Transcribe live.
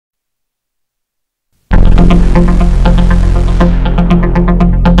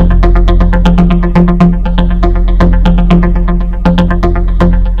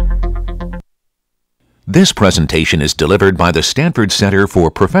This presentation is delivered by the Stanford Center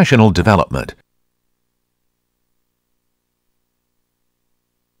for Professional Development.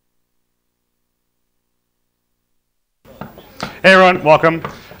 Hey everyone, welcome.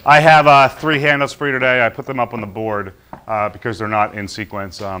 I have 3 handouts for you today. I put them up on the board because they're not in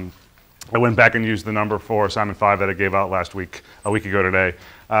sequence. I went back and used the number for assignment 5 that I gave out a week ago today.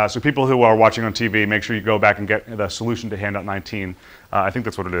 So people who are watching on TV, make sure you go back and get the solution to handout 19. I think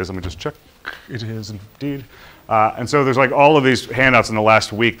that's what it is. Let me just check. It is indeed. And so there's like all of these handouts in the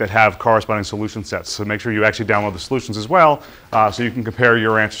last week that have corresponding solution sets. So make sure you actually download the solutions as well so you can compare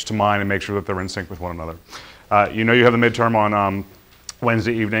your answers to mine and make sure that they're in sync with one another. You know you have the midterm on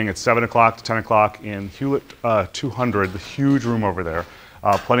Wednesday evening. It's 7 o'clock to 10 o'clock in Hewlett 200, the huge room over there.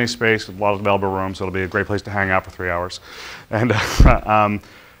 Plenty of space, a lot of available room, so it'll be a great place to hang out for 3 hours. And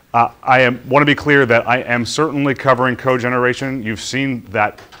I want to be clear that I am certainly covering code generation. You've seen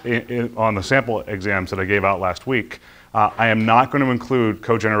that on the sample exams that I gave out last week. I am not going to include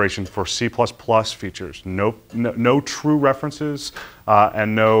code generation for C++ features. No true references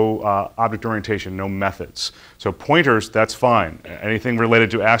and no object orientation, no methods. So pointers, that's fine. Anything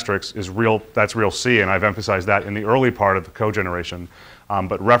related to asterisks is real, that's real C, and I've emphasized that in the early part of the code generation.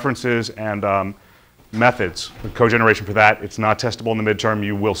 But references and methods, the code generation for that, it's not testable in the midterm.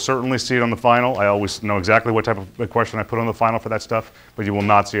 You will certainly see it on the final. I always know exactly what type of question I put on the final for that stuff, but you will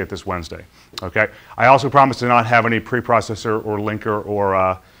not see it this Wednesday. Okay? I also promise to not have any preprocessor or linker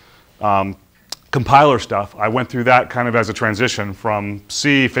or compiler stuff. I went through that kind of as a transition from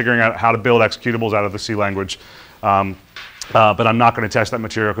C, figuring out how to build executables out of the C language. But I'm not going to test that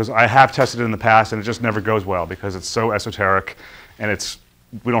material because I have tested it in the past and it just never goes well because it's so esoteric and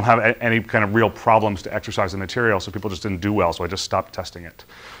we don't have any kind of real problems to exercise the material, so people just didn't do well, so I just stopped testing it.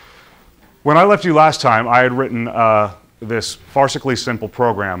 When I left you last time, I had written this farcically simple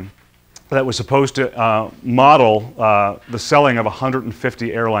program that was supposed to model the selling of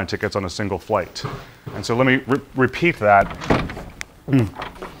 150 airline tickets on a single flight. And so let me repeat that and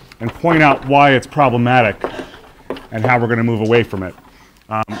point out why it's problematic and how we're going to move away from it.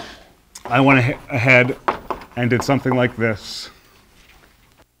 I went ahead and did something like this.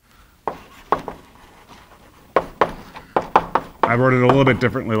 I wrote it a little bit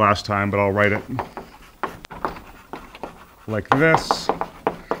differently last time, but I'll write it like this.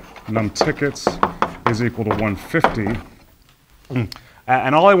 Num tickets is equal to 150.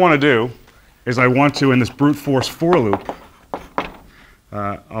 And all I want to do is I want to, in this brute force for loop,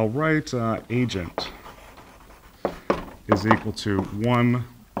 I'll write agent is equal to 1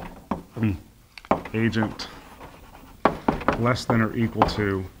 agent less than or equal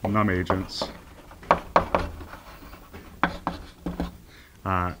to num agents.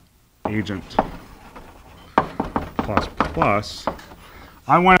 Agent plus plus.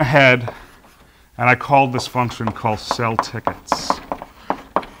 I went ahead and I called this function called sell tickets.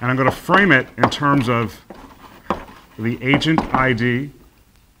 And I'm going to frame it in terms of the agent ID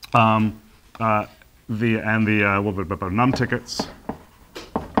num tickets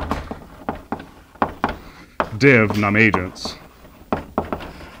div num agents.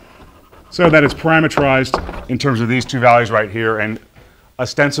 So that it's parameterized in terms of these two values right here, and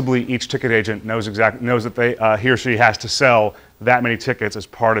ostensibly, each ticket agent knows that he or she has to sell that many tickets as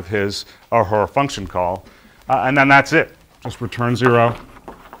part of his or her function call, and then that's it. Just return 0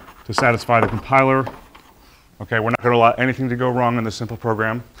 to satisfy the compiler. Okay, we're not going to allow anything to go wrong in this simple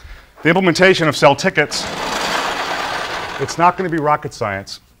program. The implementation of sell tickets, it's not going to be rocket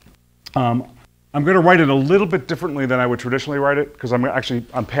science. I'm going to write it a little bit differently than I would traditionally write it because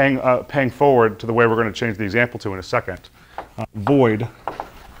I'm paying forward to the way we're going to change the example to in a second. Void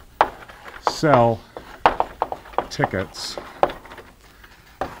sell tickets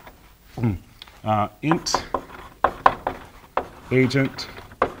int agent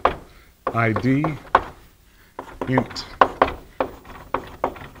ID int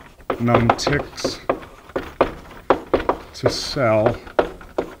num ticks to sell.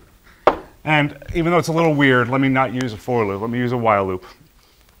 And even though it's a little weird, let me not use a for loop. Let me use a while loop.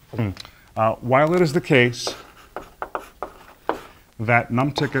 While it is the case that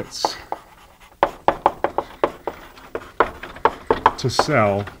num tickets to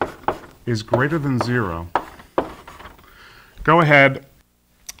sell is greater than 0, go ahead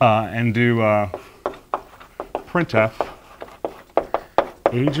and do printf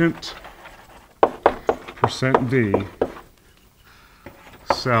agent %d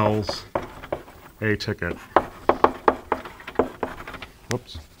sells a ticket.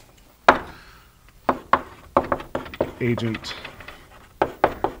 Whoops. agent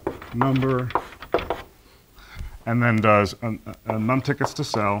number, and then does a num tickets to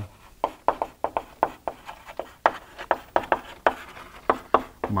sell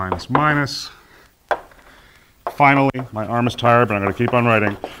minus minus. Finally, my arm is tired, but I'm going to keep on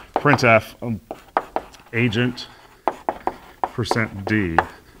writing. Printf agent %d,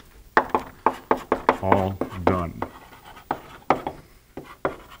 all done.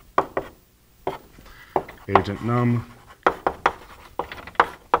 Agent num.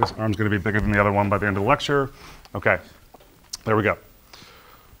 This arm's going to be bigger than the other one by the end of the lecture. Okay, there we go.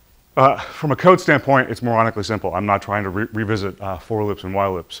 From a code standpoint, it's moronically simple. I'm not trying to revisit for loops and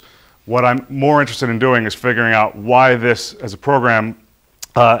while loops. What I'm more interested in doing is figuring out why this, as a program,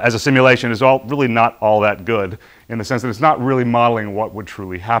 as a simulation, is really not all that good, in the sense that it's not really modeling what would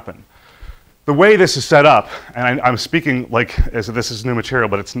truly happen. The way this is set up, and I'm speaking like as if this is new material,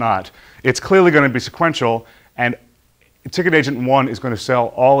 but it's not. It's clearly going to be sequential, and ticket agent 1 is going to sell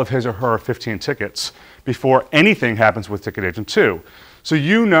all of his or her 15 tickets before anything happens with ticket agent 2. So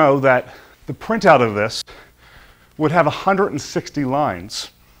you know that the printout of this would have 160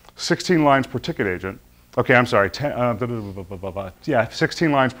 lines, 16 lines per ticket agent. Okay, I'm sorry,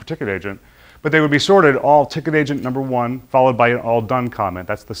 16 lines per ticket agent. But they would be sorted all ticket agent number 1, followed by an all done comment.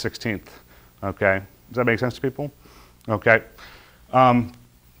 That's the 16th. Okay, does that make sense to people? Okay. And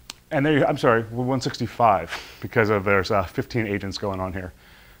there I'm sorry, 165, because there's 15 agents going on here.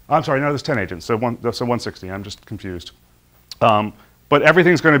 I'm sorry, no, there's 10 agents, so 160, I'm just confused. But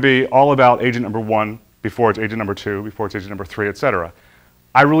everything's going to be all about agent number 1 before it's agent number 2, before it's agent number 3, etc.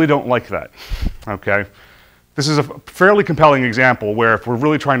 I really don't like that, okay? This is a fairly compelling example where if we're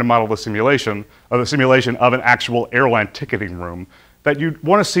really trying to model the simulation of an actual airline ticketing room, that you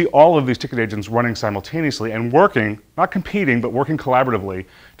want to see all of these ticket agents running simultaneously and working, not competing, but working collaboratively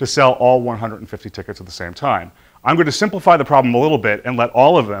to sell all 150 tickets at the same time. I'm going to simplify the problem a little bit and let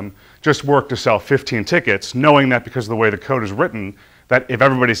all of them just work to sell 15 tickets, knowing that because of the way the code is written, that if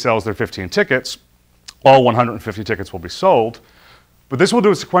everybody sells their 15 tickets, all 150 tickets will be sold. But this will do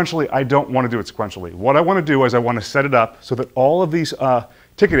it sequentially. I don't want to do it sequentially. What I want to do is I want to set it up so that all of these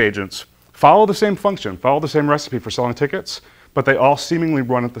ticket agents follow the same function, follow the same recipe for selling tickets, but they all seemingly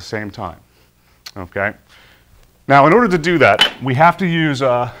run at the same time. Okay? Now, in order to do that, we have to use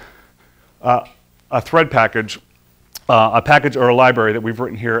a thread package, a package or a library that we've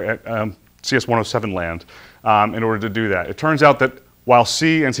written here at CS107 land in order to do that. It turns out that while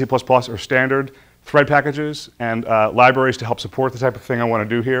C and C++ are standard, thread packages and libraries to help support the type of thing I want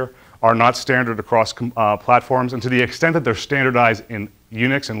to do here are not standard across platforms, and to the extent that they're standardized in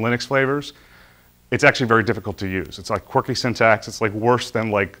Unix and Linux flavors, it's actually very difficult to use. It's like quirky syntax. It's like worse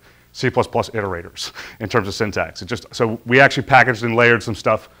than like C++ iterators in terms of syntax. So we actually packaged and layered some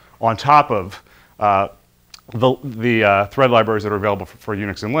stuff on top of the thread libraries that are available for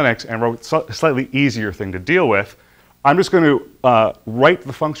Unix and Linux, and wrote a slightly easier thing to deal with. I'm just going to write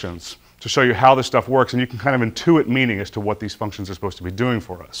the functions to show you how this stuff works, and you can kind of intuit meaning as to what these functions are supposed to be doing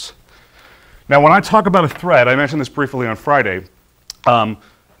for us. Now, when I talk about a thread, I mentioned this briefly on Friday,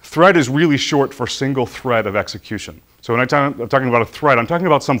 thread is really short for single thread of execution. So when I'm talking about a thread, I'm talking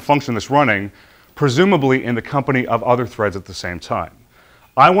about some function that's running, presumably in the company of other threads at the same time.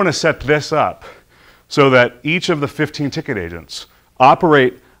 I want to set this up so that each of the 15 ticket agents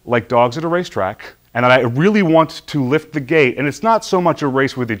operate like dogs at a racetrack, and that I really want to lift the gate. And it's not so much a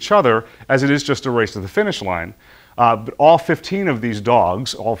race with each other as it is just a race to the finish line. But all 15 of these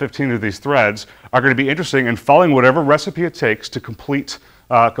dogs, all 15 of these threads, are going to be interesting in following whatever recipe it takes to complete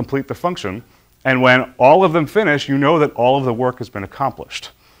the function. And when all of them finish, you know that all of the work has been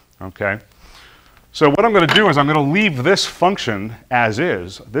accomplished. Okay? So what I'm going to do is I'm going to leave this function as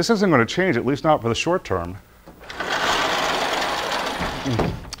is. This isn't going to change, at least not for the short term.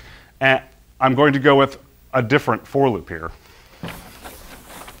 And I'm going to go with a different for loop here.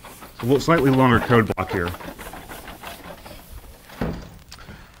 A slightly longer code block here.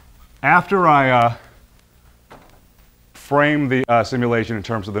 After I frame the simulation in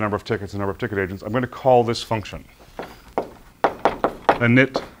terms of the number of tickets and number of ticket agents, I'm going to call this function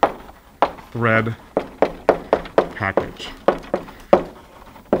init thread package.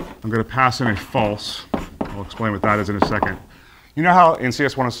 I'm going to pass in a false. I'll explain what that is in a second. You know how in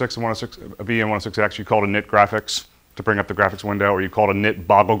CS106 and 106B and 106X you called init graphics to bring up the graphics window, or you called init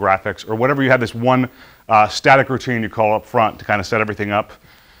boggle graphics, or whatever, you had this one static routine you call up front to kind of set everything up?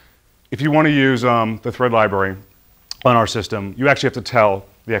 If you want to use the thread library on our system, you actually have to tell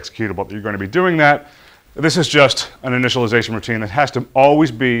the executable that you're going to be doing that. This is just an initialization routine that has to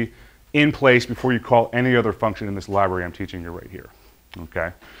always be in place before you call any other function in this library I'm teaching you right here.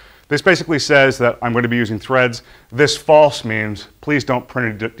 Okay? This basically says that I'm going to be using threads. This false means please don't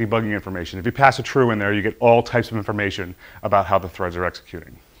print any debugging information. If you pass a true in there, you get all types of information about how the threads are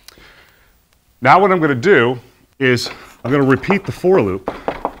executing. Now what I'm going to do is I'm going to repeat the for loop.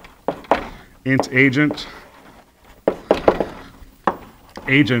 Int agent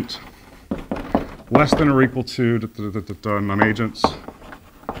less than or equal to num agents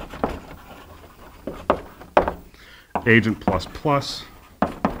agent plus plus.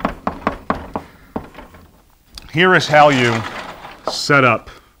 Here is how you set up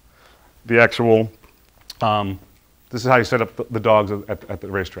the actual, this is how you set up the dogs at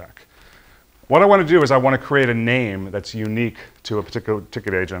the racetrack. What I want to do is I want to create a name that's unique to a particular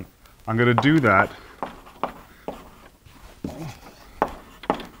ticket agent. I'm going to do that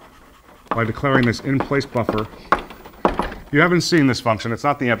by declaring this in-place buffer. If you haven't seen this function, it's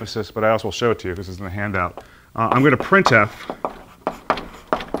not the emphasis, but I also will show it to you because it's in the handout. I'm going to printf,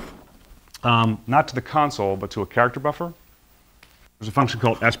 not to the console, but to a character buffer. There's a function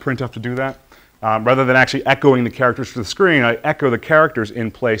called sprintf to do that. Rather than actually echoing the characters to the screen, I echo the characters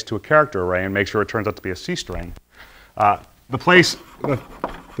in place to a character array and make sure it turns out to be a C string. The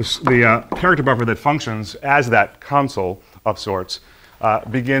character buffer that functions as that console of sorts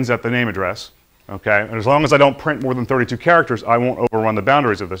begins at the name address. Okay? And as long as I don't print more than 32 characters, I won't overrun the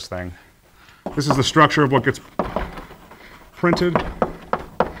boundaries of this thing. This is the structure of what gets printed.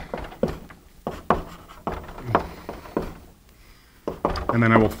 And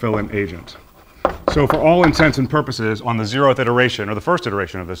then I will fill in agent. So for all intents and purposes, on the 0th iteration, or the first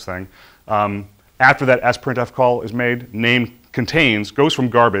iteration of this thing, after that sprintf call is made, name contains, goes from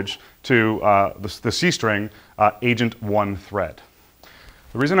garbage to the C string, agent1 thread.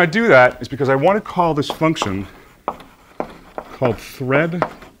 The reason I do that is because I want to call this function called thread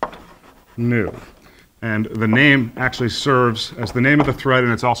new. And the name actually serves as the name of the thread,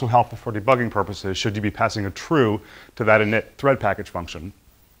 and it's also helpful for debugging purposes should you be passing a true to that init thread package function.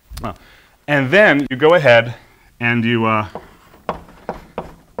 And then you go ahead and you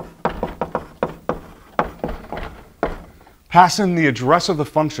pass in the address of the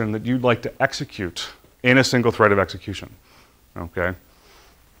function that you'd like to execute in a single thread of execution. Okay?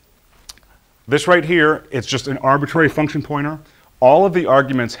 This right here, it's just an arbitrary function pointer. All of the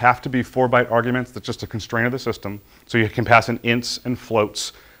arguments have to be 4-byte arguments. That's just a constraint of the system. So you can pass in ints and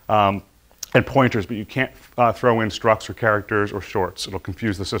floats and pointers, but you can't throw in structs or characters or shorts. It'll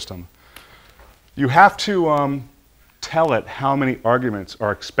confuse the system. You have to tell it how many arguments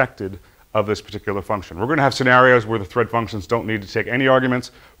are expected of this particular function. We're going to have scenarios where the thread functions don't need to take any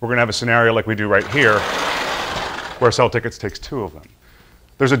arguments. We're going to have a scenario like we do right here where sell tickets takes 2 of them.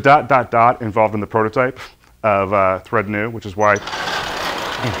 There's a ... involved in the prototype of thread new, which is why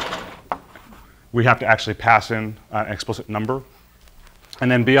we have to actually pass in an explicit number.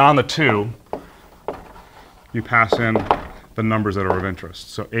 And then beyond the 2, you pass in the numbers that are of interest.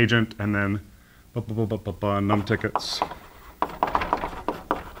 So agent and then num tickets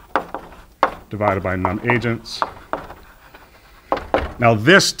divided by num agents. Now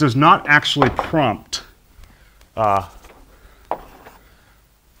this does not actually prompt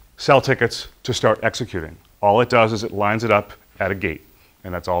sell tickets to start executing. All it does is it lines it up at a gate,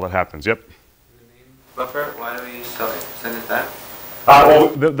 and that's all that happens. Yep. The name buffer, why do we send it that? Well,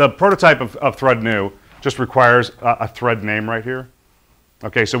 the prototype of thread new just requires a thread name right here.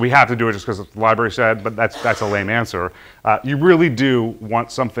 Okay, so we have to do it just because the library said, but that's a lame answer. You really do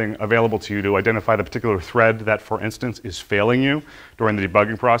want something available to you to identify the particular thread that, for instance, is failing you during the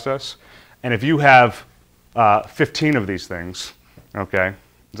debugging process. And if you have 15 of these things, okay,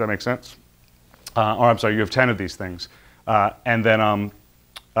 does that make sense? Or I'm sorry, you have 10 of these things, and then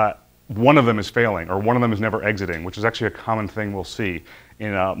one of them is failing, or one of them is never exiting, which is actually a common thing we'll see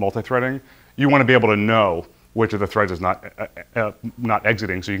in multi-threading. You want to be able to know which of the threads is not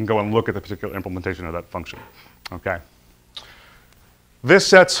exiting, so you can go and look at the particular implementation of that function. Okay. This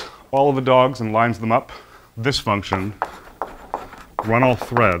sets all of the dogs and lines them up. This function, run all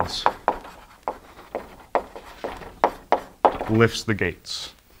threads, lifts the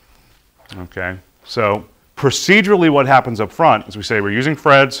gates. Okay. So procedurally, what happens up front is we say we're using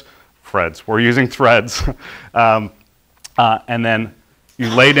we're using threads, and then you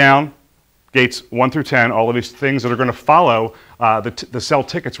lay down gates 1 through 10, all of these things that are going to follow the sell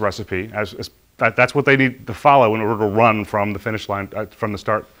tickets recipe. That's what they need to follow in order to run from the finish line, from the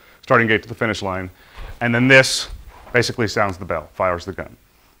starting gate to the finish line. And then this basically sounds the bell, fires the gun.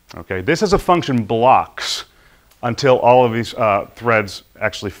 Okay. This as a function blocks until all of these threads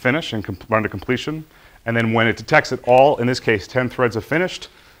actually finish and run to completion. And then when it detects that all, in this case, 10 threads have finished,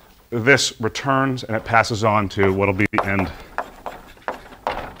 this returns and it passes on to what will be the end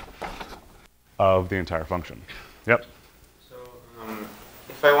of the entire function. Yep. So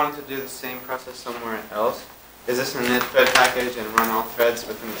if I wanted to do the same process somewhere else, is this an init thread package and run all threads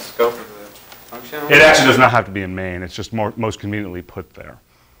within the scope of the function? It actually does not have to be in main. It's just most conveniently put there.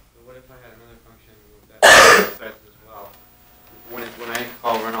 So what if I had another function that runs threads as well? When I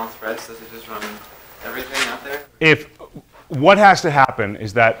call run all threads, does it just run everything out there? What has to happen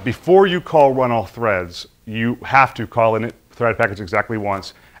is that before you call run all threads, you have to call init thread package exactly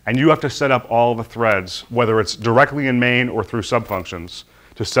once, and you have to set up all the threads, whether it's directly in main or through subfunctions,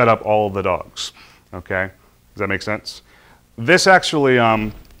 to set up all of the dogs. Okay, does that make sense? This actually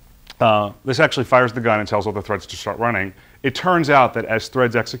fires the gun and tells all the threads to start running. It turns out that as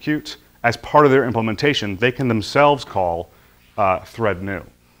threads execute, as part of their implementation, they can themselves call thread new.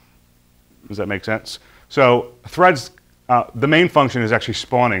 Does that make sense? So threads, the main function is actually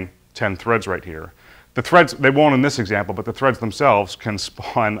spawning 10 threads right here. The threads, they won't in this example, but the threads themselves can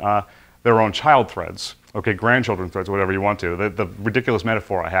spawn their own child threads, okay, grandchildren threads, whatever you want to. The ridiculous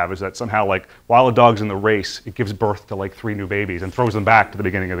metaphor I have is that somehow, like, while a dog's in the race, it gives birth to like 3 new babies and throws them back to the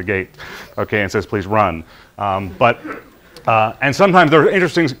beginning of the gate, okay, and says, please run. And sometimes there are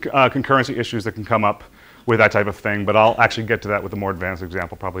interesting concurrency issues that can come up with that type of thing, but I'll actually get to that with a more advanced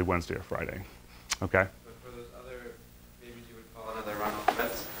example probably Wednesday or Friday, okay? But for those other babies, you would call another run all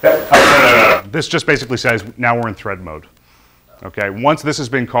threads? No. This just basically says now we're in thread mode. Okay, once this has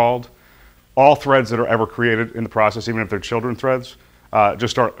been called, all threads that are ever created in the process, even if they're children threads, just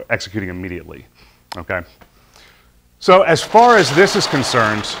start executing immediately. Okay. So as far as this is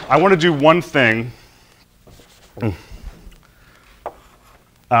concerned, I want to do one thing.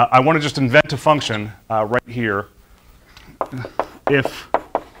 I want to just invent a function right here. If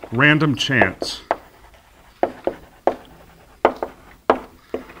random chance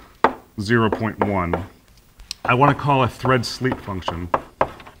 0.1, I want to call a thread sleep function.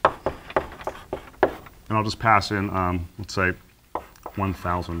 And I'll just pass in, let's say,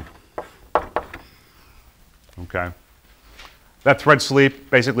 1,000. Okay. That thread sleep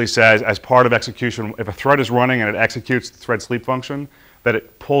basically says, as part of execution, if a thread is running and it executes the thread sleep function, that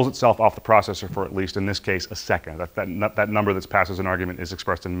it pulls itself off the processor for at least, in this case, a second. That number that's passed as an argument is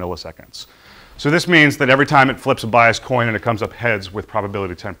expressed in milliseconds. So this means that every time it flips a biased coin and it comes up heads with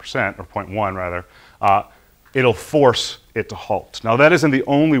probability 10%, or 0.1 rather, it'll force it to halt. Now that isn't the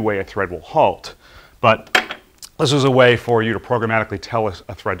only way a thread will halt, but this is a way for you to programmatically tell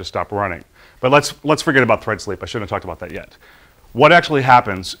a thread to stop running. But let's forget about thread sleep. I shouldn't have talked about that yet. What actually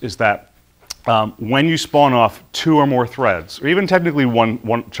happens is that when you spawn off 2 or more threads, or even technically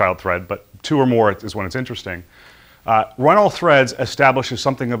one child thread, but 2 or more is when it's interesting, run all threads establishes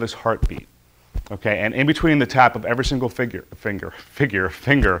something of this heartbeat. Okay, and in between the tap of every single finger,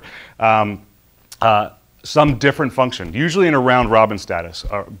 some different function, usually in a round-robin status,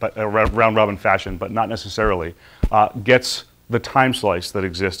 but a round-robin fashion, but not necessarily, gets the time slice that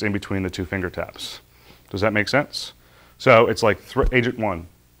exists in between the 2 finger taps. Does that make sense? So it's like agent 1,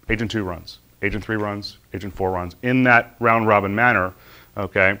 agent 2 runs, agent 3 runs, agent 4 runs, in that round-robin manner,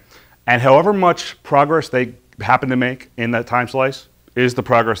 okay? And however much progress they happen to make in that time slice is the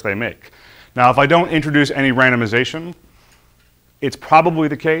progress they make. Now, if I don't introduce any randomization, it's probably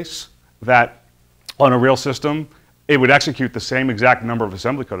the case that on a real system, it would execute the same exact number of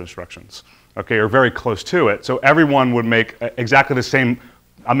assembly code instructions, okay, or very close to it. So everyone would make exactly the same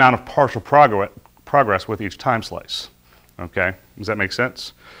amount of partial progress with each time slice, okay? Does that make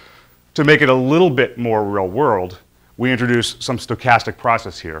sense? To make it a little bit more real world, we introduce some stochastic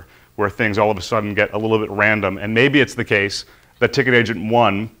process here where things all of a sudden get a little bit random, and maybe it's the case that ticket agent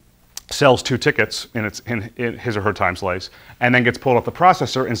 1 sells 2 tickets in his or her time slice, and then gets pulled off the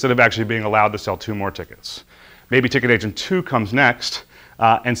processor instead of actually being allowed to sell 2 more tickets. Maybe ticket agent 2 comes next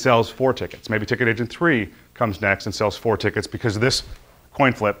and sells 4 tickets. Maybe ticket agent 3 comes next and sells 4 tickets because this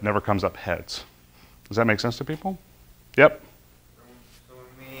coin flip never comes up heads. Does that make sense to people? Yep. So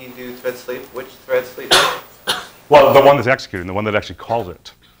when we do thread sleep, which thread sleep? Well, the one that's executing, the one that actually calls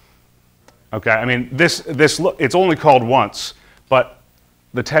it. Okay, I mean, it's only called once, but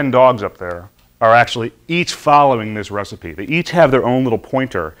the 10 dogs up there are actually each following this recipe. They each have their own little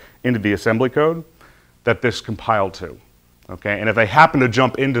pointer into the assembly code that this compiled to. Okay, and if they happen to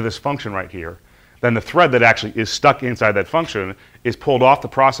jump into this function right here, then the thread that actually is stuck inside that function is pulled off the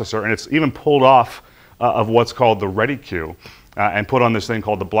processor, and it's even pulled off of what's called the ready queue and put on this thing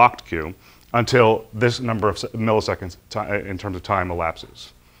called the blocked queue until this number of milliseconds in terms of time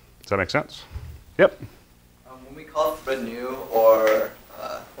elapses. Does that make sense? Yep. When we call thread new or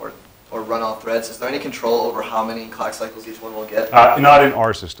run all threads, is there any control over how many clock cycles each one will get? Not in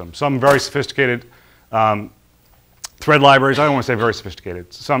our system. Some very sophisticated thread libraries, I don't want to say very sophisticated.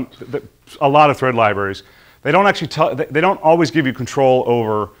 A lot of thread libraries, they don't actually they don't always give you control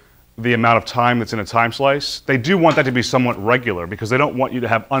over the amount of time that's in a time slice. They do want that to be somewhat regular because they don't want you to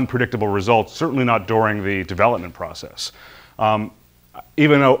have unpredictable results, certainly not during the development process.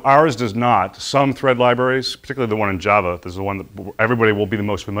 Even though ours does not, some thread libraries, particularly the one in Java, this is the one that everybody will be the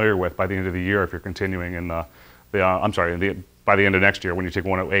most familiar with by the end of the year if you're continuing in by the end of next year when you take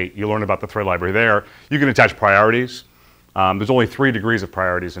 108, you learn about the thread library there. You can attach priorities. There's only 3 degrees of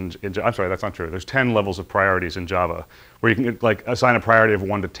priorities I'm sorry, that's not true. There's 10 levels of priorities in Java where you can like assign a priority of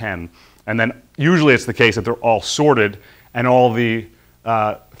 1 to 10. And then usually it's the case that they're all sorted and all the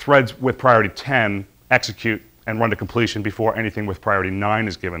threads with priority 10 execute and run to completion before anything with priority 9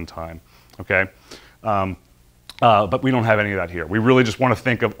 is given time, okay? But we don't have any of that here. We really just want to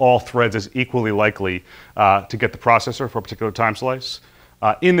think of all threads as equally likely to get the processor for a particular time slice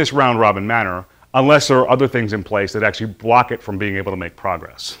in this round-robin manner, unless there are other things in place that actually block it from being able to make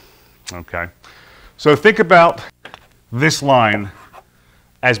progress, okay? So think about this line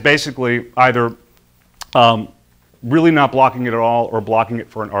as basically either really not blocking it at all or blocking it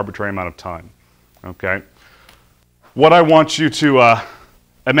for an arbitrary amount of time, okay? What I want you to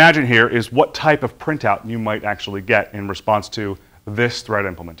imagine here is what type of printout you might actually get in response to this thread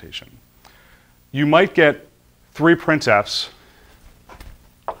implementation. You might get 3 printfs,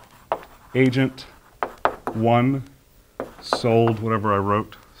 agent 1 sold, whatever I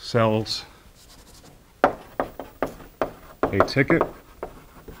wrote, sells a ticket.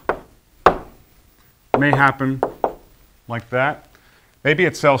 May happen like that. Maybe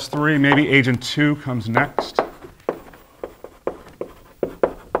it sells 3, maybe agent 2 comes next.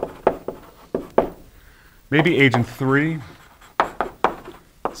 Maybe agent 3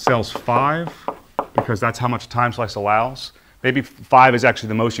 sells 5 because that's how much time slice allows. Maybe 5 is actually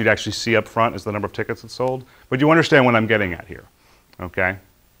the most you'd actually see up front as the number of tickets that's sold. But you understand what I'm getting at here, okay?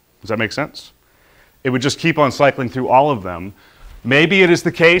 Does that make sense? It would just keep on cycling through all of them. Maybe it is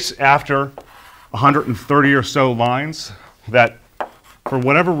the case after 130 or so lines that for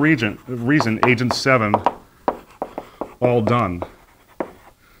whatever reason agent 7, all done,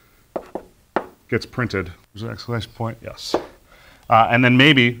 gets printed. Was there an exclamation point? Yes. And then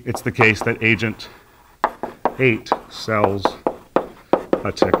maybe it's the case that agent 8 sells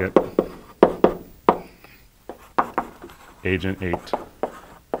a ticket. Agent 8.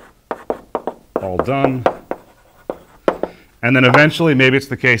 All done. And then eventually maybe it's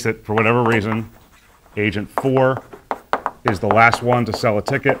the case that for whatever reason agent 4 is the last one to sell a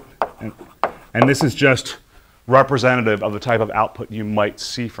ticket. And this is just representative of the type of output you might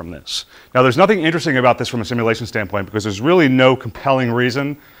see from this. Now, there's nothing interesting about this from a simulation standpoint because there's really no compelling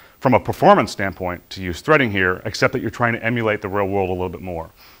reason from a performance standpoint to use threading here, except that you're trying to emulate the real world a little bit more.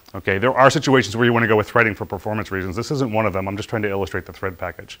 Okay, there are situations where you want to go with threading for performance reasons. This isn't one of them. I'm just trying to illustrate the thread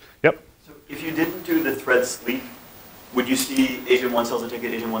package. Yep? So if you didn't do the thread sleep, would you see agent 1 sells a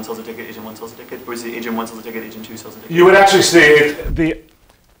ticket, agent 1 sells a ticket, agent 1 sells a ticket, or is it agent 1 sells a ticket, agent 2 sells a ticket? You would actually see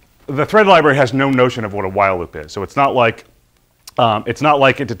the thread library has no notion of what a while loop is. So it's not like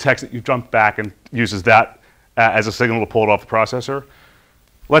it detects that you jump back and uses that as a signal to pull it off the processor.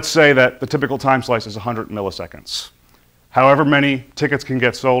 Let's say that the typical time slice is 100 milliseconds. However many tickets can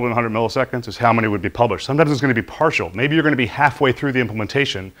get sold in 100 milliseconds is how many would be published. Sometimes it's going to be partial. Maybe you're going to be halfway through the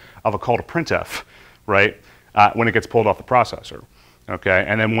implementation of a call to printf, right, when it gets pulled off the processor. Okay,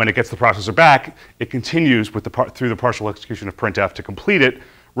 and then when it gets the processor back, it continues with through the partial execution of printf to complete it,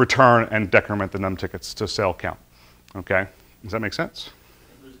 return, and decrement the num tickets to sale count. Okay, does that make sense?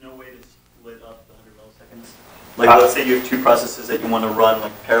 There's no way to split up the 100 milliseconds? Like, let's say you have 2 processes that you want to run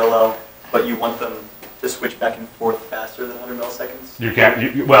like parallel, but you want them to switch back and forth faster than 100 milliseconds? You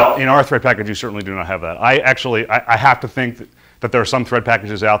can't. Well, in our thread package, you certainly do not have that. I have to think that there are some thread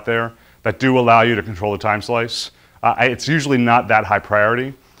packages out there that do allow you to control the time slice. It's usually not that high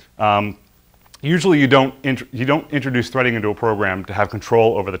priority. Usually you don't introduce threading into a program to have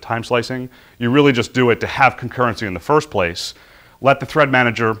control over the time slicing. You really just do it to have concurrency in the first place. Let the thread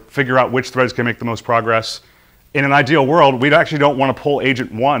manager figure out which threads can make the most progress. In an ideal world, we actually don't want to pull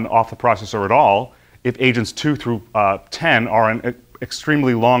agent 1 off the processor at all if agents 2 through 10 are in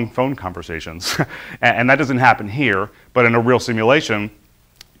extremely long phone conversations. And that doesn't happen here, but in a real simulation,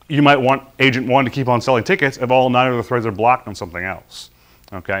 you might want agent 1 to keep on selling tickets if all 9 of the threads are blocked on something else.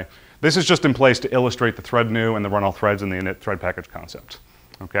 Okay? This is just in place to illustrate the thread new and the run all threads in the init thread package concept.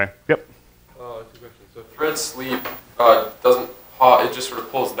 Okay? Yep? 2 questions. So thread sleep it just sort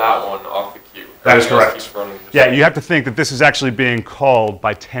of pulls that one off the queue. That is correct. Yeah, you have to think that this is actually being called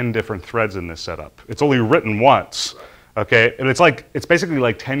by 10 different threads in this setup. It's only written once. Okay? And it's basically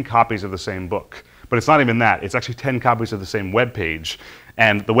like 10 copies of the same book. But it's not even that. It's actually 10 copies of the same web page,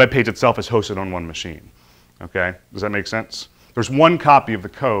 and the web page itself is hosted on one machine. Okay? Does that make sense? There's one copy of the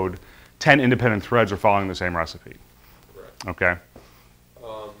code. 10 independent threads are following the same recipe. Correct. Okay?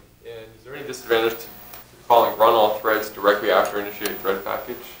 And is there any disadvantage to calling run all threads directly after initiate thread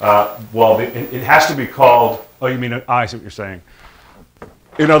package? Well, it has to be called, oh, you mean, I see what you're saying.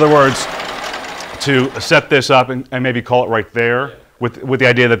 In other words, to set this up and maybe call it right there with the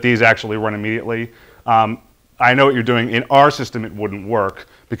idea that these actually run immediately. I know what you're doing. In our system, it wouldn't work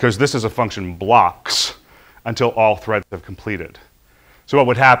because this is a function blocks until all threads have completed. So what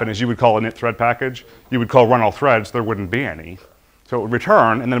would happen is you would call a init thread package, you would call run all threads, there wouldn't be any. So it would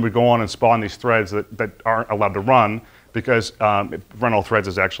return, and then it would go on and spawn these threads that aren't allowed to run because run all threads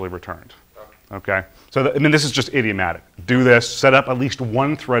is actually returned. Okay? So I mean, this is just idiomatic. Do this, set up at least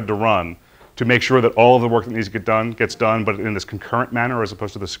one thread to run to make sure that all of the work that needs to get done gets done, but in this concurrent manner as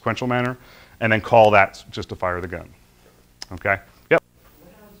opposed to the sequential manner, and then call that just to fire the gun. Okay? Yep.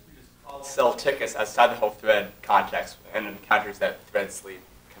 What happens if we just call cell tickets outside the whole thread context and it encounters that thread sleep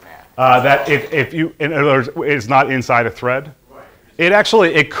command? That if you, in other words, it's not inside a thread.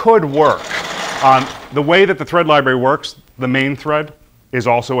 It could work. The way that the thread library works, the main thread is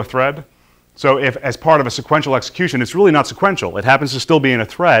also a thread. So if, as part of a sequential execution, it's really not sequential. It happens to still be in a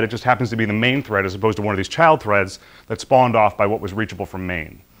thread. It just happens to be the main thread as opposed to one of these child threads that spawned off by what was reachable from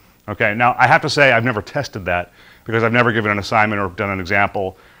main. Okay, now I have to say I've never tested that because I've never given an assignment or done an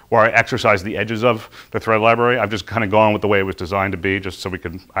example where I exercise the edges of the thread library. I've just kind of gone with the way it was designed to be just so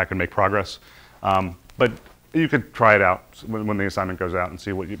I can make progress. But you could try it out when the assignment goes out and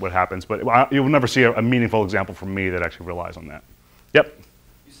see what happens. But you'll never see a meaningful example from me that actually relies on that. Yep?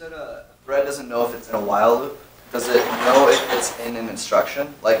 You said a thread doesn't know if it's in a while loop. Does it know if it's in an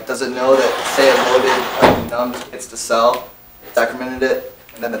instruction? Like, does it know that, say it loaded num hits the cell, decremented it,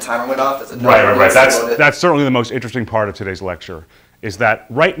 and then the timer went off? Does it know Right. That's certainly the most interesting part of today's lecture, is that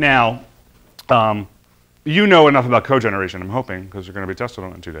right now, you know enough about code generation, I'm hoping, because you're going to be tested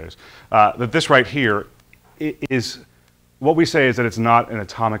on it in 2 days, that this right here is, what we say is that it's not an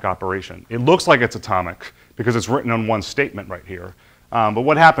atomic operation. It looks like it's atomic because it's written on one statement right here. But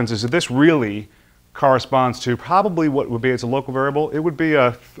what happens is that this really corresponds to probably what would be, it's a local variable, it would be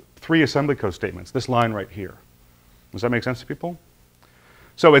 3 assembly code statements, this line right here. Does that make sense to people?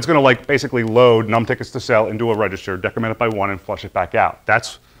 So it's going to like basically load num tickets to cell into a register, decrement it by 1, and flush it back out.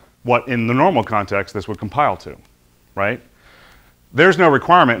 That's what in the normal context this would compile to, right? There's no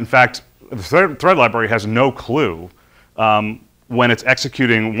requirement. In fact, the thread library has no clue when it's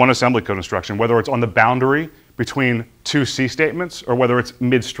executing one assembly code instruction, whether it's on the boundary between 2 C statements or whether it's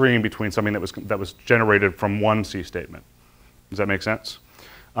midstream between something that was generated from 1 C statement. Does that make sense?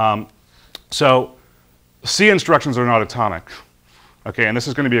 So C instructions are not atomic. Okay, and this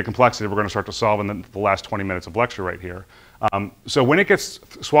is going to be a complexity we're going to start to solve in the last 20 minutes of lecture right here. So when it gets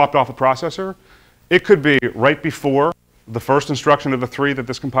swapped off the processor, it could be right before the first instruction of the 3 that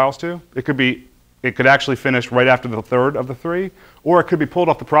this compiles to. It could actually finish right after the 3rd of the 3, or it could be pulled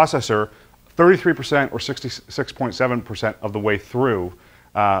off the processor 33% or 66.7% of the way through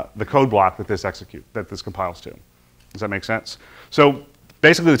the code block that this compiles to. Does that make sense? So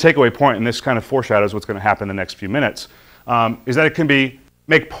basically the takeaway point, and this kind of foreshadows what's going to happen in the next few minutes, is that it can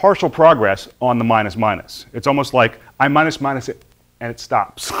make partial progress on the minus minus. It's almost like I minus minus it, and it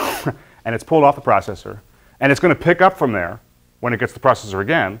stops. And it's pulled off the processor. And it's going to pick up from there when it gets the processor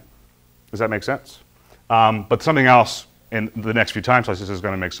again. Does that make sense? But something else in the next few time slices is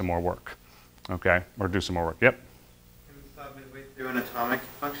going to make some more work. Okay? Or do some more work. Yep? Can we stop midway through an atomic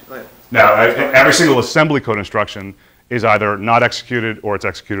function? No, every single assembly code instruction is either not executed or it's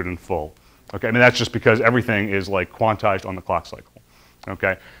executed in full. Okay, I mean, that's just because everything is like quantized on the clock cycle.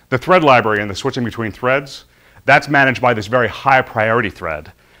 Okay, the thread library and the switching between threads, that's managed by this very high priority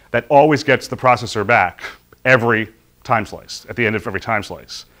thread that always gets the processor back every time slice, at the end of every time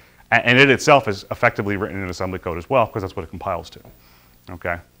slice. And it itself is effectively written in assembly code as well, because that's what it compiles to.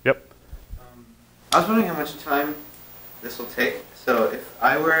 Okay, yep? I was wondering how much time this will take. So if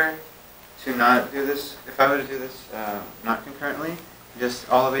I were to not do this, not concurrently, just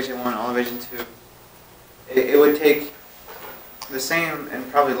all of agent 1, all of agent 2, it would take the same and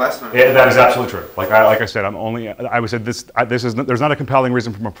probably less than. Yeah, that is absolutely true. Like I said, I would say there's not a compelling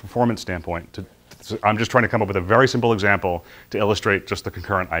reason from a performance standpoint. I'm just trying to come up with a very simple example to illustrate just the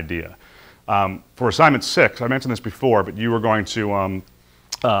concurrent idea. For assignment 6, I mentioned this before, but you were going to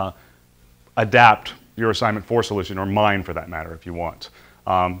adapt your assignment 4 solution, or mine for that matter, if you want,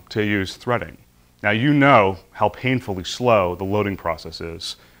 to use threading. Now you know how painfully slow the loading process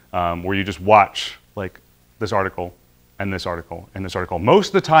is, where you just watch like this article in this article. Most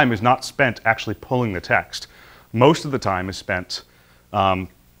of the time is not spent actually pulling the text. Most of the time is spent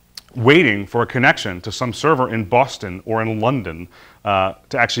waiting for a connection to some server in Boston or in London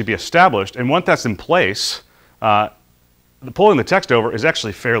to actually be established. And once that's in place, pulling the text over is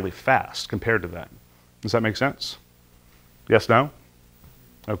actually fairly fast compared to that. Does that make sense? Yes, no?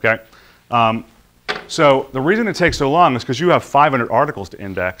 Okay. So the reason it takes so long is because you have 500 articles to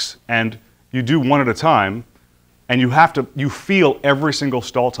index, and you do one at a time, and you feel every single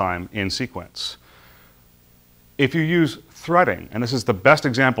stall time in sequence. If you use threading, and this is the best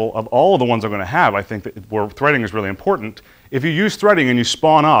example of all of the ones I'm going to have, I think, where threading is really important. If you use threading and you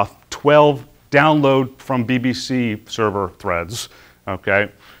spawn off 12 download from BBC server threads, okay,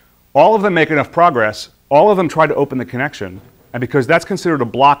 all of them make enough progress, all of them try to open the connection, and because that's considered a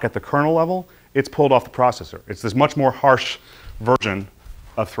block at the kernel level, it's pulled off the processor. It's this much more harsh version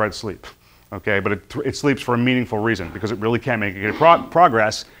of thread sleep. Okay, but it sleeps for a meaningful reason because it really can't make any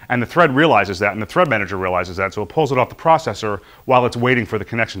progress, and the thread realizes that, and the thread manager realizes that, so it pulls it off the processor while it's waiting for the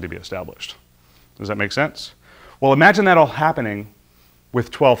connection to be established. Does that make sense? Well, imagine that all happening with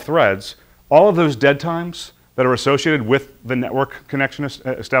 12 threads. All of those dead times that are associated with the network connection,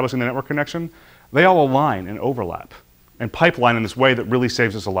 establishing the network connection, they all align and overlap and pipeline in this way that really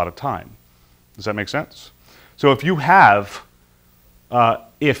saves us a lot of time. Does that make sense? So if you have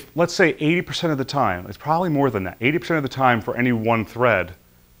if, let's say, 80% of the time, it's probably more than that, 80% of the time for any one thread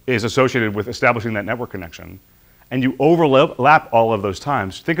is associated with establishing that network connection, and you overlap all of those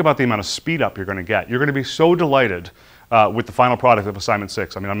times, think about the amount of speed up you're going to get. You're going to be so delighted with the final product of assignment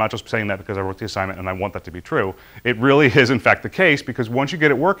 6. I mean, I'm not just saying that because I wrote the assignment and I want that to be true. It really is, in fact, the case, because once you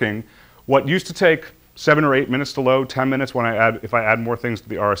get it working, what used to take 7 or 8 minutes to load, 10 minutes if I add more things to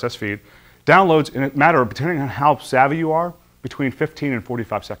the RSS feed, downloads in a matter of, depending on how savvy you are, between 15 and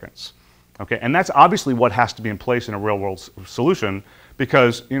 45 seconds. Okay, and that's obviously what has to be in place in a real-world solution,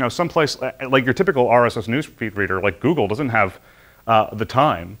 because someplace like your typical RSS newsfeed reader, like Google, doesn't have the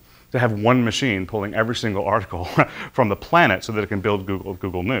time to have one machine pulling every single article from the planet so that it can build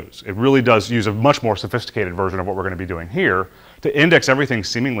Google News. It really does use a much more sophisticated version of what we're going to be doing here to index everything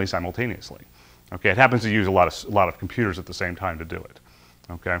seemingly simultaneously. Okay, it happens to use a lot of computers at the same time to do it.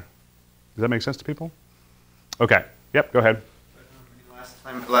 Okay, does that make sense to people? Okay. Yep. Go ahead.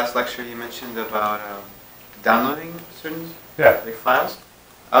 Last lecture you mentioned about downloading certain files.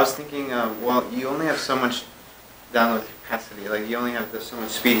 I was thinking, well, you only have so much download capacity. Like you only have so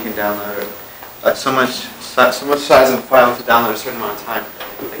much speed you can download, or so much size of the file to download a certain amount of time.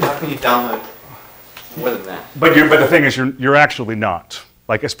 Like how can you download more than that? But the thing is, you're actually not.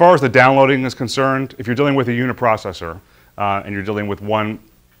 Like as far as the downloading is concerned, if you're dealing with a uniprocessor and you're dealing with one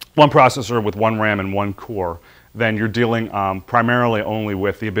processor with one RAM and one core, then you're dealing primarily only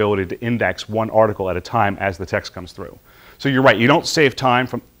with the ability to index one article at a time as the text comes through. So you're right, you don't save time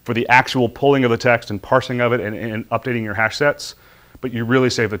for the actual pulling of the text and parsing of it and updating your hash sets, but you really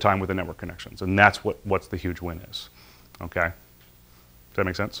save the time with the network connections, and that's what's the huge win is. Okay? Does that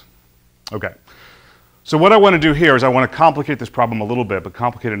make sense? Okay. So what I want to do here is I want to complicate this problem a little bit, but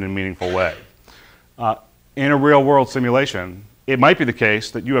complicate it in a meaningful way. In a real-world simulation, it might be the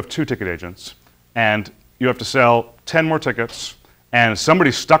case that you have 2 ticket agents, and you have to sell 10 more tickets, and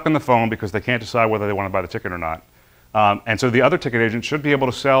somebody's stuck on the phone because they can't decide whether they want to buy the ticket or not. And so the other ticket agent should be able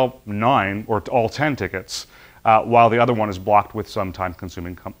to sell 9 or all 10 tickets while the other one is blocked with some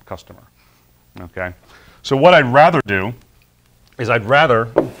time-consuming customer. Okay? So what I'd rather do is I'll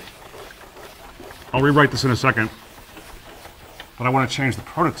rewrite this in a second, but I want to change the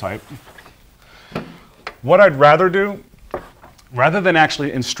prototype. What I'd rather do, rather than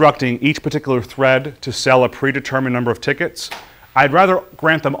actually instructing each particular thread to sell a predetermined number of tickets, I'd rather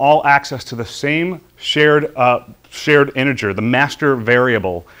grant them all access to the same shared integer, the master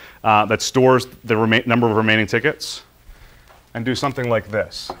variable that stores the number of remaining tickets, and do something like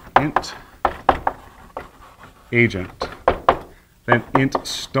this. Int agent, then int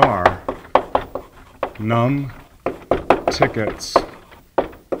star num tickets,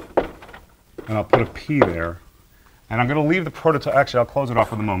 and I'll put a P there. And I'm going to leave the prototype, actually I'll close it off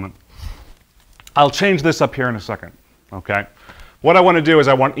for the moment. I'll change this up here in a second, okay? What I want to do is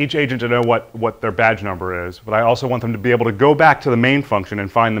I want each agent to know what their badge number is, but I also want them to be able to go back to the main function and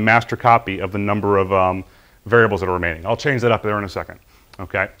find the master copy of the number of variables that are remaining. I'll change that up there in a second,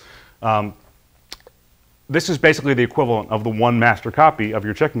 okay? This is basically the equivalent of the one master copy of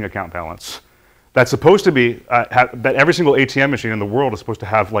your checking account balance. That's supposed to be, that every single ATM machine in the world is supposed to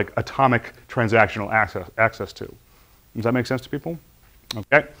have like atomic transactional access to. Does that make sense to people?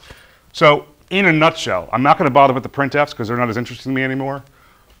 Okay. So in a nutshell, I'm not going to bother with the printfs because they're not as interesting to me anymore.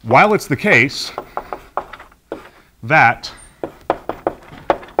 While it's the case that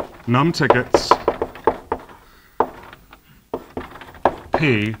num tickets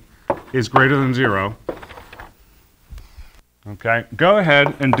P is greater than 0, okay, go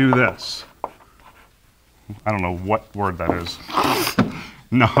ahead and do this. I don't know what word that is.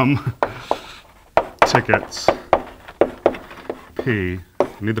 Num tickets P, I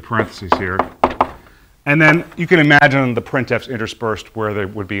need the parentheses here. And then you can imagine the printfs interspersed where they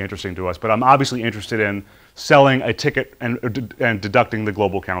would be interesting to us, but I'm obviously interested in selling a ticket and deducting the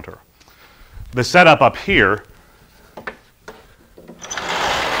global counter. The setup up here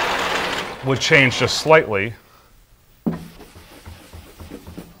would change just slightly.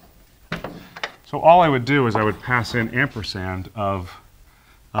 So all I would do is I would pass in ampersand of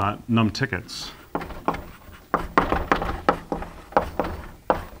num tickets.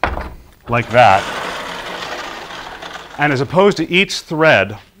 Like that. And as opposed to each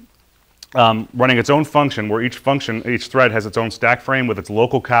thread running its own function, where each thread has its own stack frame with its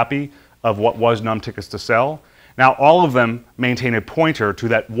local copy of what was num tickets to sell, now all of them maintain a pointer to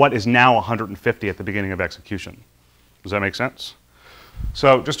that what is now 150 at the beginning of execution. Does that make sense?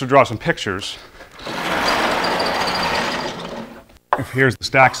 So just to draw some pictures, if here's the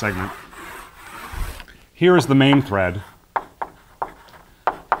stack segment, here is the main thread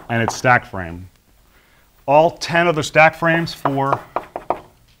and its stack frame. All 10 other stack frames for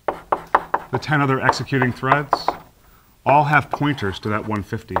the 10 other executing threads all have pointers to that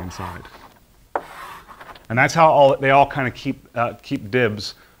 150 inside. And that's how they all kind of keep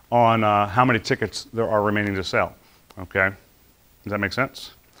dibs on how many tickets there are remaining to sell. Okay? Does that make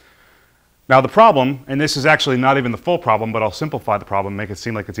sense? Now the problem, and this is actually not even the full problem, but I'll simplify the problem, make it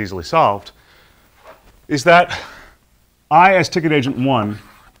seem like it's easily solved, is that I, as ticket agent 1,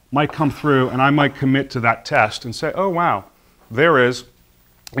 might come through and I might commit to that test and say, oh wow, there is,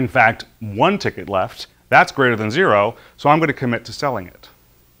 in fact, 1 ticket left. That's greater than 0, so I'm going to commit to selling it.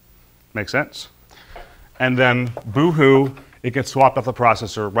 Make sense? And then, boo-hoo, it gets swapped off the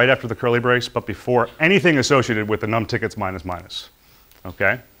processor right after the curly brace, but before anything associated with the num tickets minus minus.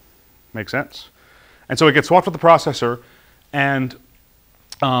 Okay? Make sense? And so it gets swapped with the processor, and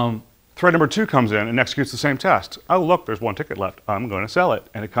thread number 2 comes in and executes the same test. Oh, look, there's 1 ticket left. I'm going to sell it.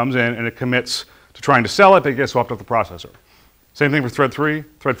 And it comes in and it commits to trying to sell it, but it gets swapped off the processor. Same thing for thread 3,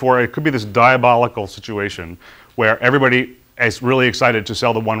 thread 4. It could be this diabolical situation where everybody is really excited to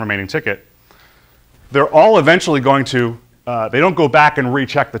sell the 1 remaining ticket. They're all eventually going to, they don't go back and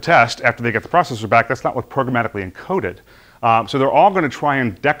recheck the test after they get the processor back. That's not what's programmatically encoded. So they're all going to try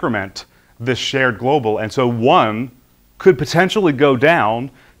and decrement this shared global. And so 1 could potentially go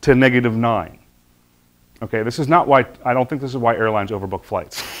down to -9. Okay, this is not why, I don't think this is why airlines overbook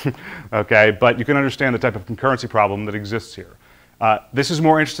flights. Okay, but you can understand the type of concurrency problem that exists here. This is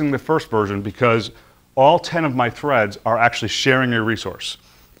more interesting than the first version because all 10 of my threads are actually sharing a resource.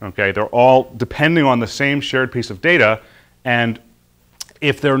 Okay, they're all depending on the same shared piece of data, and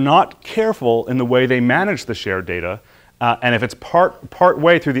if they're not careful in the way they manage the shared data, and if it's part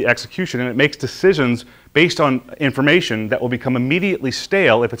way through the execution and it makes decisions based on information that will become immediately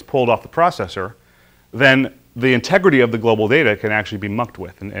stale if it's pulled off the processor, then the integrity of the global data can actually be mucked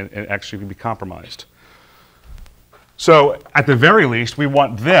with and actually be compromised. So at the very least, we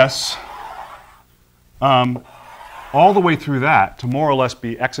want this all the way through that to more or less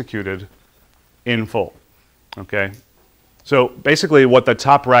be executed in full. Okay? So basically what the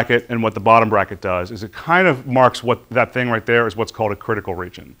top bracket and what the bottom bracket does is it kind of marks what that thing right there is what's called a critical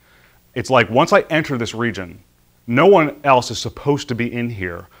region. It's like once I enter this region, no one else is supposed to be in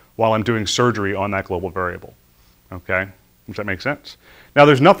here while I'm doing surgery on that global variable. Okay? Does that make sense? Now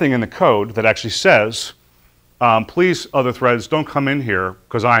there's nothing in the code that actually says, please other threads don't come in here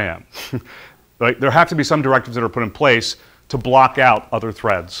because I am. Like, there have to be some directives that are put in place to block out other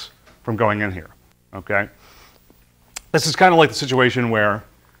threads from going in here. Okay? This is kind of like the situation where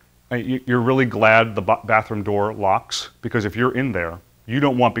you're really glad the bathroom door locks because if you're in there, you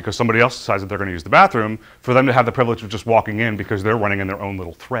don't want, because somebody else decides that they're going to use the bathroom, for them to have the privilege of just walking in because they're running in their own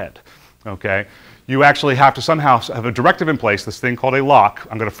little thread. Okay? You actually have to somehow have a directive in place, this thing called a lock.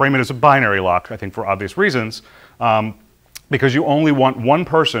 I'm going to frame it as a binary lock, I think for obvious reasons, because you only want one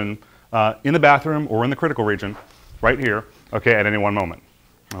person in the bathroom or in the critical region, right here, okay, at any one moment.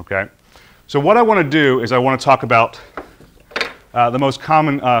 Okay? So what I want to do is I want to talk about the most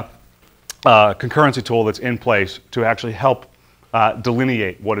common concurrency tool that's in place to actually help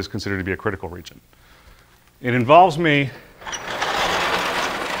delineate what is considered to be a critical region. It involves me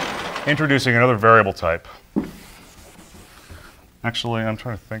introducing another variable type. Actually, I'm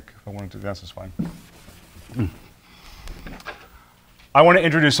trying to think if I want to do this. Is fine. I want to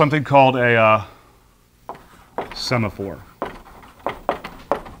introduce something called a semaphore.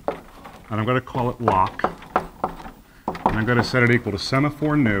 And I'm going to call it lock. And I'm going to set it equal to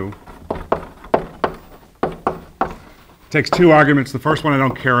semaphore new. It takes two arguments. The first one I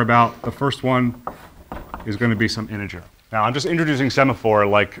don't care about. The first one is going to be some integer. Now, I'm just introducing semaphore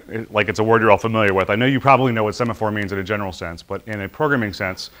like it's a word you're all familiar with. I know you probably know what semaphore means in a general sense, but in a programming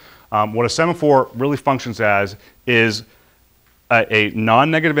sense, what a semaphore really functions as is a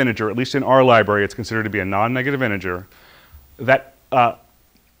non-negative integer. At least in our library, it's considered to be a non-negative integer that,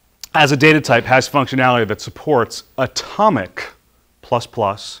 as a data type, has functionality that supports atomic plus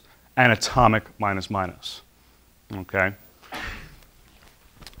plus and atomic minus minus. Okay?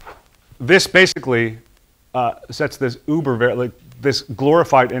 This basically sets this this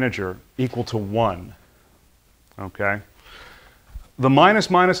glorified integer equal to 1. Okay? The minus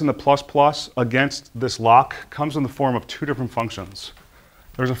minus and the plus plus against this lock comes in the form of two different functions.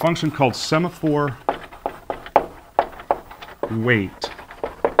 There's a function called semaphore weight,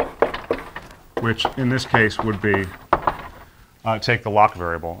 which in this case would be take the lock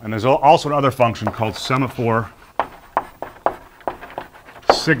variable. And there's also another function called semaphore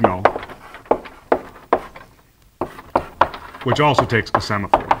signal, which also takes a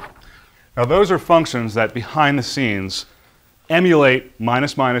semaphore. Now those are functions that behind the scenes emulate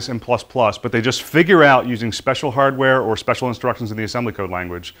minus minus and plus plus, but they just figure out using special hardware or special instructions in the assembly code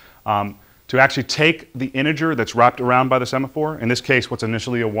language to actually take the integer that's wrapped around by the semaphore, in this case what's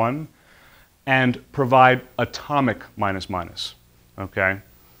initially a 1, and provide atomic minus minus. Okay?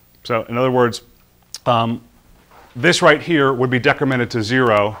 So in other words, this right here would be decremented to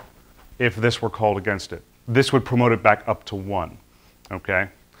 0 if this were called against it. This would promote it back up to 1. Okay?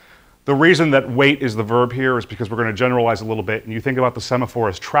 The reason that wait is the verb here is because we're going to generalize a little bit, and you think about the semaphore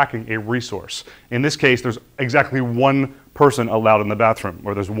as tracking a resource. In this case, there's exactly one person allowed in the bathroom,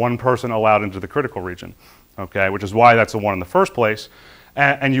 or there's one person allowed into the critical region, okay, which is why that's the 1 in the first place.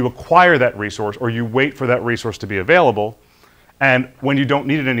 And you acquire that resource, or you wait for that resource to be available, and when you don't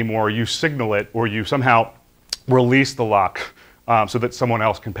need it anymore, you signal it, or you somehow release the lock so that someone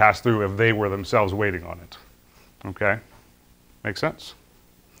else can pass through if they were themselves waiting on it. Okay? Make sense?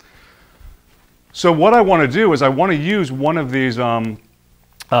 So what I want to do is I want to use one of these,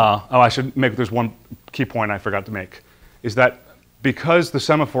 I should make, there's one key point I forgot to make, is that because the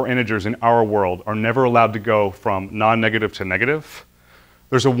semaphore integers in our world are never allowed to go from non-negative to negative,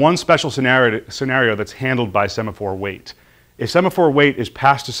 there's one special scenario that's handled by semaphore wait. If semaphore wait is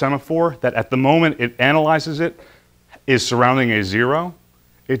passed to semaphore that at the moment it analyzes it is surrounding a 0,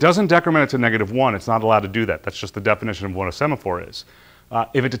 it doesn't decrement it to -1. It's not allowed to do that. That's just the definition of what a semaphore is.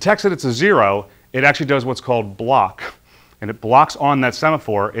 If it detects that it's a 0, it actually does what's called block. And it blocks on that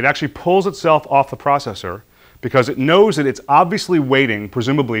semaphore. It actually pulls itself off the processor because it knows that it's obviously waiting,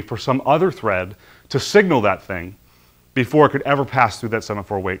 presumably, for some other thread to signal that thing before it could ever pass through that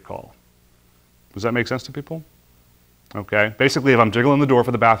semaphore wait call. Does that make sense to people? Okay. Basically, if I'm jiggling the door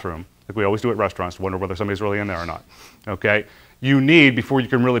for the bathroom, like we always do at restaurants to wonder whether somebody's really in there or not, okay, you need, before you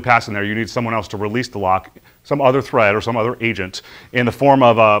can really pass in there, you need someone else to release the lock, some other thread or some other agent in the form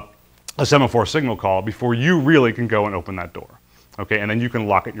of a semaphore signal call before you really can go and open that door. Okay, and then you can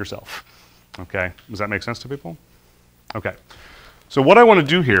lock it yourself. Okay, does that make sense to people? Okay, so what I want to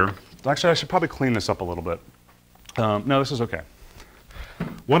do here, actually I should probably clean this up a little bit. No, this is okay.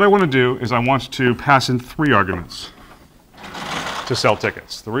 What I want to do is I want to pass in 3 arguments to sell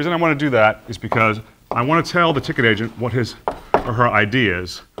tickets. The reason I want to do that is because I want to tell the ticket agent what his or her ID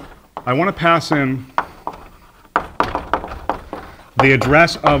is. I want to pass in the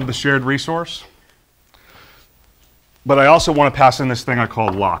address of the shared resource, but I also want to pass in this thing I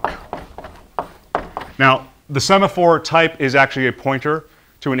call lock. Now, the semaphore type is actually a pointer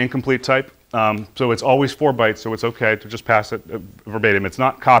to an incomplete type, so it's always 4 bytes, so it's okay to just pass it verbatim. It's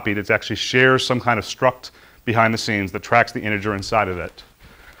not copied, it actually shares some kind of struct behind the scenes that tracks the integer inside of it.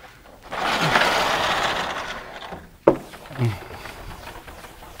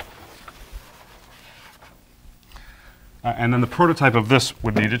 And then the prototype of this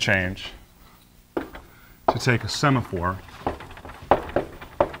would need to change to take a semaphore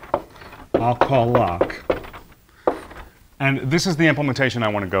I'll call lock. And this is the implementation I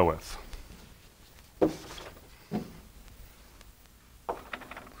want to go with.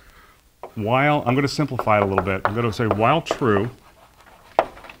 While, I'm going to simplify it a little bit. I'm going to say while true,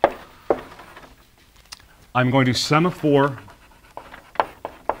 I'm going to semaphore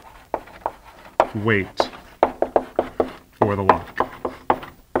wait for the lock.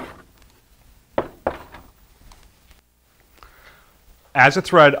 As a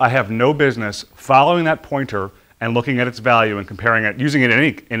thread, I have no business following that pointer and looking at its value and comparing it, using it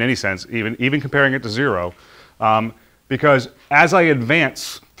in any sense, even comparing it to 0, Because as I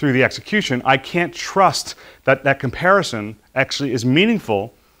advance through the execution, I can't trust that that comparison actually is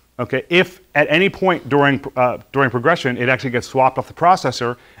meaningful, okay, if at any point during progression it actually gets swapped off the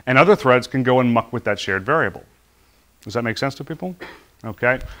processor and other threads can go and muck with that shared variable. Does that make sense to people?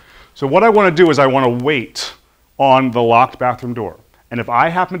 Okay. So what I want to do is I want to wait on the locked bathroom door. And if I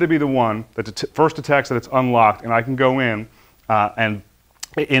happen to be the one that first detects that it's unlocked, and I can go in and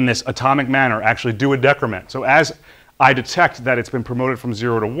in this atomic manner actually do a decrement. So as I detect that it's been promoted from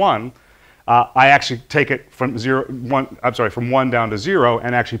 0 to 1, I actually take it from 1 down to 0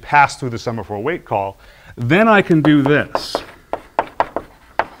 and actually pass through the semaphore wait call. Then I can do this.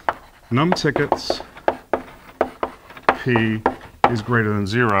 Num tickets P is greater than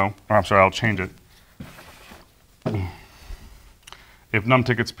 0. Or I'm sorry, I'll change it. If num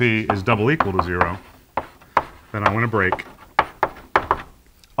tickets P is double equal to 0, then I want to break.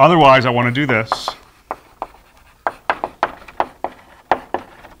 Otherwise, I want to do this.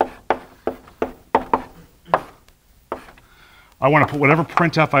 I want to put whatever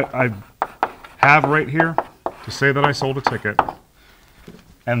printf I have right here to say that I sold a ticket.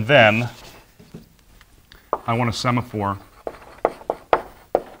 And then I want to semaphore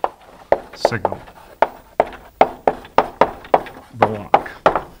signal the lock.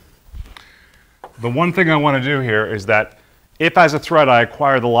 The one thing I want to do here is that if as a thread I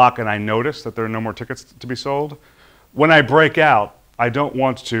acquire the lock and I notice that there are no more tickets to be sold, when I break out, I don't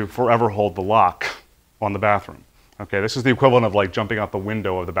want to forever hold the lock on the bathroom. Okay, this is the equivalent of like jumping out the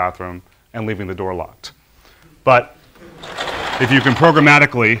window of the bathroom and leaving the door locked. But if you can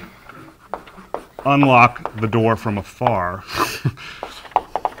programmatically unlock the door from afar,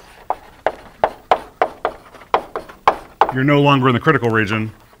 you're no longer in the critical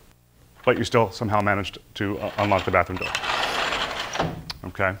region, but you still somehow managed to unlock the bathroom door.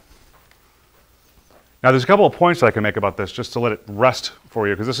 Okay. Now there's a couple of points that I can make about this just to let it rest for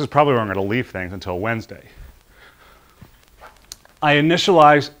you, because this is probably where I'm going to leave things until Wednesday. I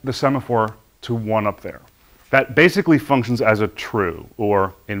initialize the semaphore to 1 up there. That basically functions as a true,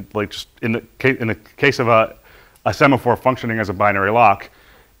 or in the case of a semaphore functioning as a binary lock,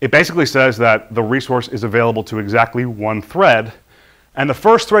 it basically says that the resource is available to exactly 1 thread, and the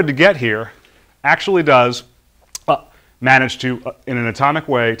first thread to get here actually does manage to, in an atomic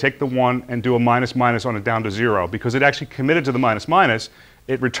way, take the 1 and do a minus minus on it down to 0, because it actually committed to the minus minus.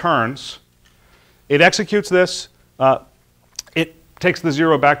 It returns. It executes this. It takes the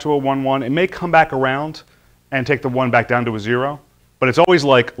 0 back to a 1, 1. It may come back around and take the 1 back down to a 0, but it's always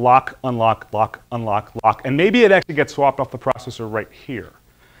like lock, unlock, lock, unlock, lock, and maybe it actually gets swapped off the processor right here.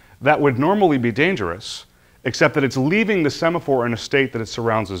 That would normally be dangerous, except that it's leaving the semaphore in a state that it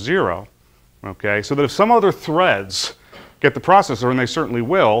surrounds a 0, okay? So that if some other threads get the processor, and they certainly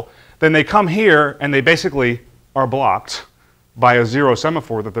will, then they come here and they basically are blocked by a 0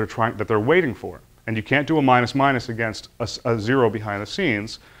 semaphore that they're waiting for. And you can't do a minus minus against a 0 behind the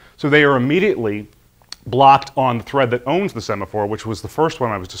scenes. So they are immediately blocked on the thread that owns the semaphore, which was the first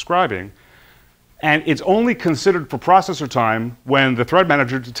one I was describing. And it's only considered for processor time when the thread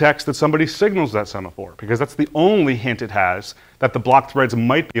manager detects that somebody signals that semaphore, because that's the only hint it has that the blocked threads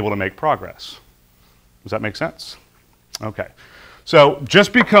might be able to make progress. Does that make sense? Okay. So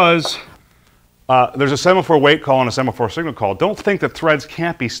just because there's a semaphore wait call and a semaphore signal call, don't think that threads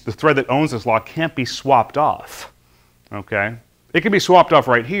can't be, the thread that owns this lock can't be swapped off. Okay? It can be swapped off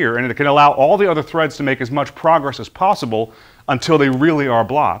right here, and it can allow all the other threads to make as much progress as possible until they really are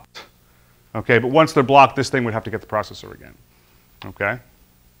blocked. Okay, but once they're blocked, this thing would have to get the processor again. Okay?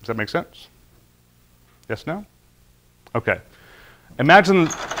 Does that make sense? Yes, no? Okay. Imagine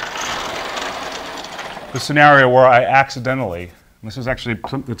the scenario where I accidentally, and this is actually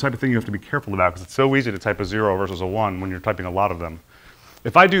the type of thing you have to be careful about, because it's so easy to type a 0 versus a 1 when you're typing a lot of them.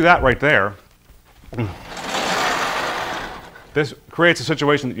 If I do that right there, this creates a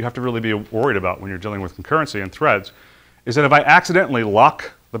situation that you have to really be worried about when you're dealing with concurrency and threads, is that if I accidentally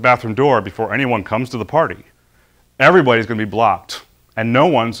lock the bathroom door before anyone comes to the party, everybody's going to be blocked, and no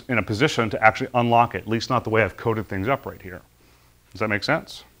one's in a position to actually unlock it, at least not the way I've coded things up right here. Does that make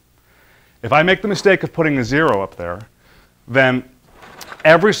sense? If I make the mistake of putting a 0 up there, then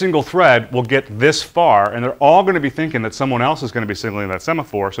every single thread will get this far, and they're all going to be thinking that someone else is going to be signaling that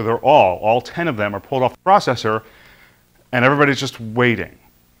semaphore, so they're all 10 of them are pulled off the processor, and everybody's just waiting.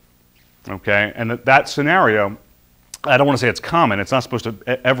 Okay? And that scenario, I don't want to say it's common, it's not supposed to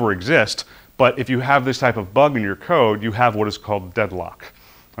ever exist, but if you have this type of bug in your code, you have what is called deadlock.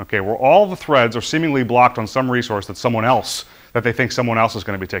 Okay, where all the threads are seemingly blocked on some resource that they think someone else is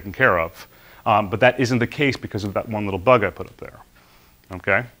going to be taking care of. But that isn't the case because of that one little bug I put up there.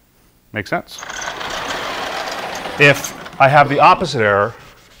 Okay? Make sense? If I have the opposite error,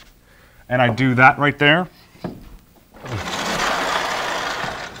 and I do that right there,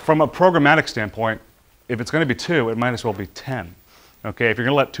 from a programmatic standpoint, if it's going to be 2, it might as well be 10. Okay, if you're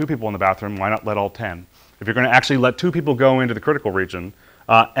going to let 2 people in the bathroom, why not let all 10? If you're going to actually let 2 people go into the critical region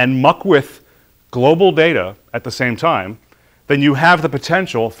and muck with global data at the same time, then you have the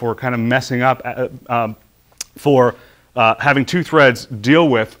potential for kind of messing up, having 2 threads deal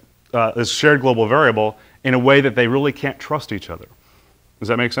with this shared global variable in a way that they really can't trust each other. Does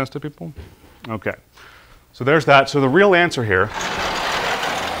that make sense to people? Okay. So there's that. So the real answer here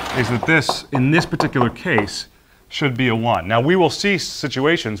is that this, in this particular case, should be a 1. Now we will see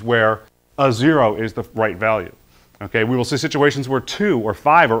situations where a 0 is the right value. Okay, we will see situations where 2 or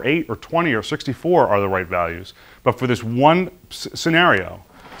 5 or 8 or 20 or 64 are the right values. But for this one scenario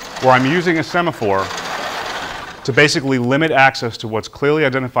where I'm using a semaphore to basically limit access to what's clearly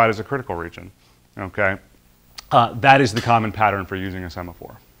identified as a critical region, okay, that is the common pattern for using a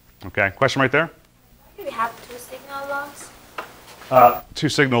semaphore. Okay, question right there? Do we have 2 signal locks? 2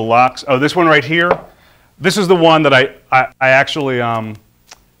 signal locks. Oh, this one right here. This is the one that I actually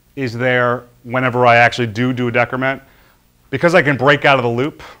is there whenever I actually do a decrement. Because I can break out of the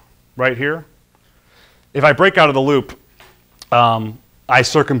loop right here. If I break out of the loop, I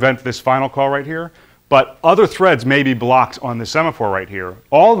circumvent this final call right here. But other threads may be blocked on the semaphore right here.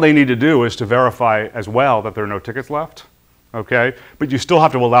 All they need to do is to verify as well that there are no tickets left. Okay? But you still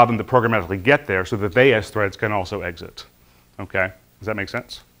have to allow them to programmatically get there so that they as threads can also exit. Okay? Does that make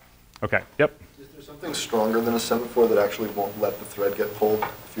sense? Okay. Yep. Is there something stronger than a semaphore that actually won't let the thread get pulled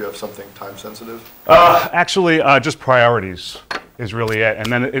if you have something time sensitive? Actually, just priorities is really it.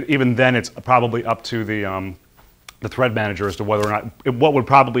 And then even then, it's probably up to the thread manager as to whether or not, what would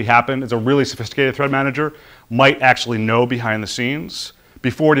probably happen is a really sophisticated thread manager might actually know behind the scenes,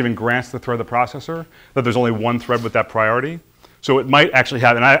 before it even grants the thread the processor, that there's only one thread with that priority. So it might actually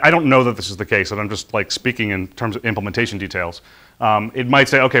have, and I don't know that this is the case, and I'm just like speaking in terms of implementation details. It might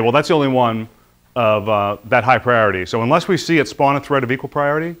say, okay, well that's the only one of that high priority. So unless we see it spawn a thread of equal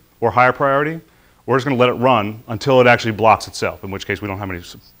priority or higher priority, we're just going to let it run until it actually blocks itself, in which case we don't have any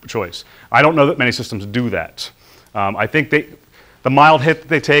choice. I don't know that many systems do that. I think the mild hit that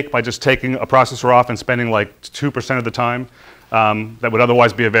they take by just taking a processor off and spending like 2% of the time that would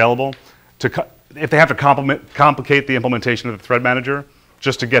otherwise be available, if they have to complicate the implementation of the thread manager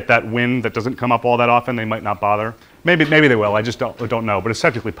just to get that win that doesn't come up all that often, they might not bother. Maybe they will, I just don't know, but it's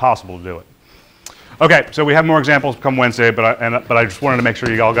technically possible to do it. Okay, so we have more examples come Wednesday, but I just wanted to make sure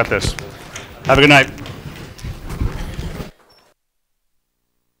you all got this. Have a good night.